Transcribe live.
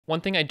One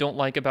thing I don't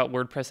like about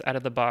WordPress out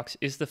of the box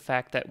is the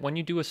fact that when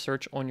you do a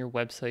search on your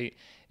website,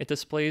 it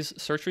displays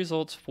search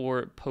results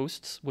for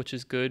posts, which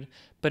is good,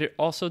 but it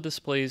also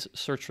displays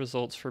search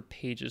results for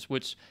pages,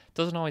 which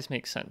doesn't always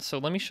make sense. So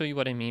let me show you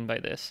what I mean by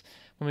this.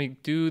 When we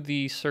do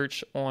the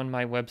search on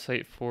my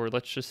website for,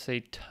 let's just say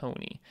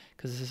Tony,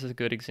 because this is a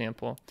good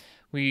example,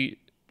 we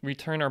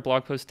return our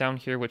blog post down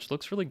here, which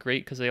looks really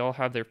great because they all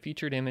have their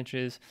featured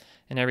images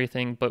and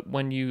everything. But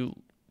when you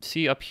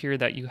see up here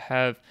that you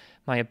have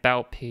my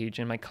about page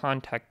and my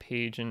contact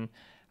page, and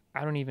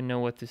I don't even know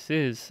what this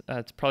is.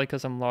 It's probably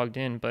because I'm logged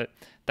in, but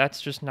that's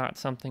just not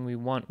something we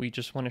want. We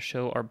just want to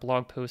show our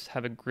blog posts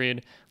have a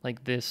grid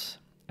like this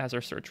as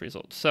our search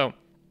results. So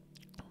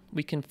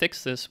we can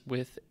fix this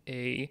with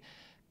a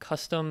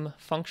custom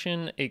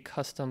function, a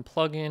custom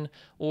plugin,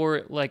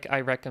 or like I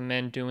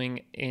recommend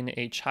doing in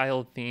a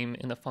child theme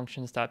in the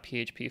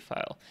functions.php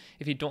file.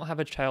 If you don't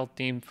have a child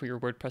theme for your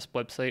WordPress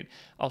website,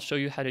 I'll show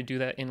you how to do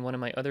that in one of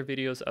my other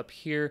videos up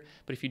here.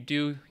 But if you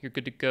do, you're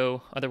good to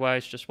go.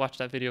 Otherwise, just watch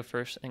that video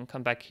first and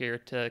come back here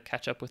to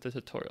catch up with the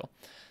tutorial.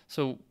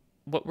 So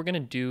what we're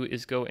gonna do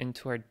is go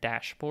into our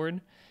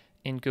dashboard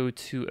and go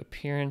to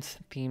Appearance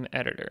Theme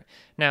Editor.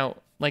 Now,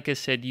 like I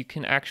said, you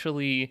can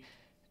actually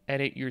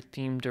edit your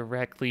theme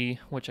directly,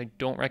 which I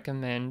don't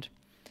recommend.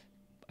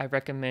 I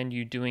recommend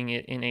you doing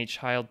it in a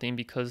child theme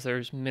because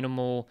there's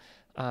minimal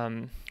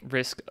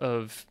risk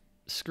of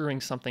screwing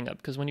something up.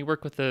 Because when you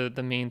work with the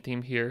main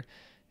theme here,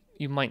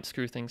 you might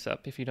screw things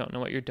up if you don't know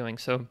what you're doing.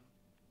 So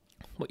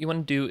what you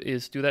want to do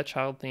is do that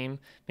child theme,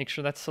 make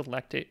sure that's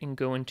selected, and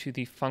go into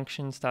the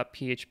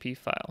functions.php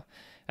file.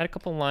 Add a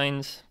couple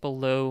lines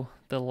below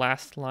the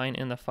last line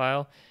in the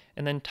file,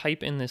 and then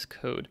type in this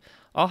code.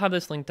 I'll have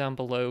this link down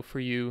below for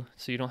you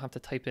so you don't have to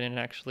type it in.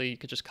 Actually, you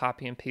could just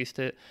copy and paste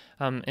it.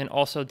 And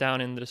also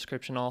down in the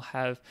description, I'll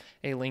have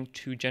a link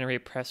to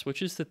GeneratePress,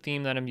 which is the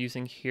theme that I'm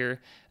using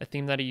here, a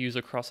theme that I use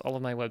across all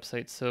of my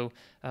websites. So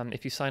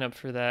if you sign up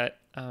for that,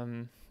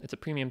 it's a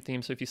premium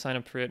theme, so if you sign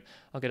up for it,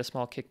 I'll get a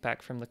small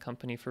kickback from the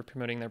company for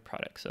promoting their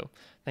product. So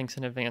thanks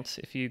in advance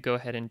if you go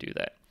ahead and do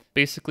that.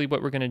 Basically,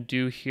 what we're going to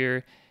do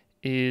here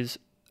is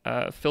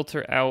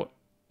filter out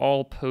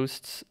all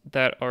posts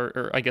that are,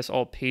 or I guess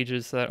all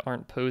pages that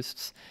aren't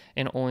posts,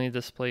 and only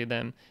display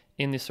them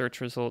in the search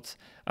results.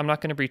 I'm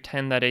not going to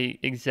pretend that I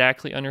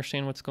exactly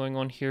understand what's going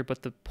on here,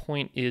 but the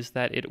point is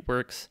that it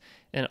works,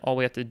 and all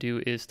we have to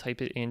do is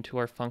type it into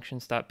our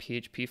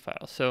functions.php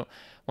file. So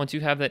once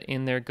you have that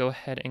in there, go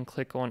ahead and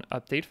click on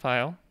Update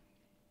File.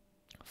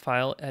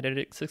 File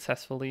edited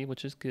successfully,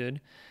 which is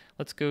good.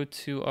 Let's go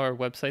to our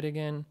website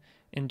again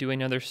and do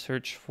another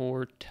search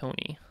for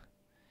Tony.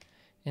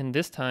 And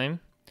this time,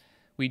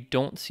 we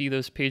don't see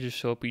those pages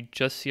show up. We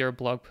just see our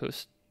blog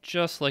post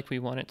just like we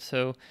want it.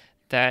 So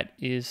that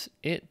is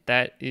it.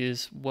 That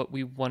is what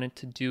we wanted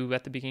to do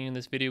at the beginning of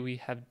this video. We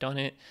have done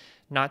it.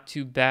 Not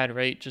too bad,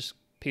 right? Just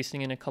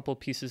pasting in a couple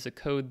pieces of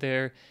code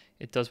there.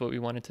 It does what we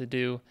wanted to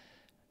do.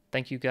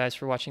 Thank you guys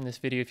for watching this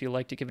video. If you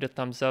liked it, give it a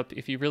thumbs up.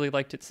 If you really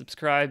liked it,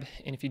 subscribe.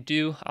 And if you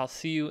do, I'll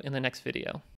see you in the next video.